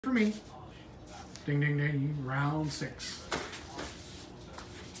for me. Ding, ding, ding. Round 6.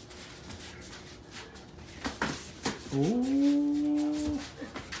 Ooh.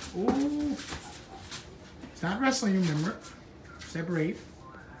 Ooh. It's not wrestling, remember. Separate.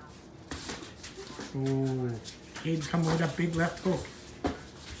 Ooh. Caden's coming with that big left hook.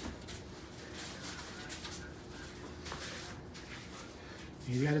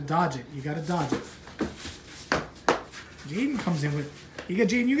 You gotta dodge it. You gotta dodge it. Jaden comes in with.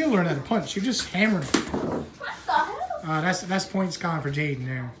 Jaden, you gotta learn how to punch. You're just hammering. What the hell? That's points gone for Jaden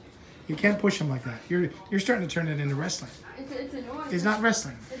there. You can't push him like that. You're starting to turn it into wrestling. It's annoying. It's not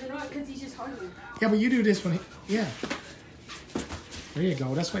wrestling. It's annoying because he's just hungry. Yeah, but you do this when yeah. There you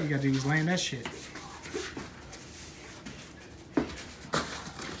go. That's what you gotta do is land that shit.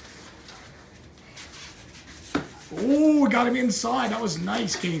 Oh, got him inside. That was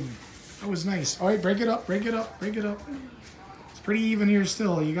nice, Caden. That was nice. All right, break it up, break it up, break it up. It's pretty even here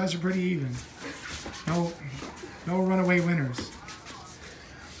still. You guys are pretty even. No runaway winners.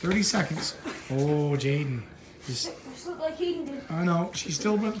 30 seconds. Oh, Jaden. Just look like Caden did. I know. She's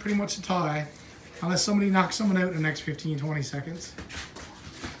still pretty much a tie. Unless somebody knocks someone out in the next 15, 20 seconds.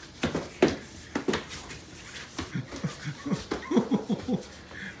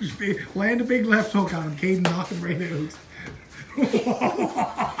 Land a big left hook on him. Caden knock him right out.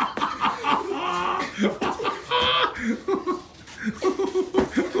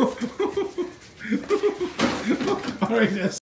 All right,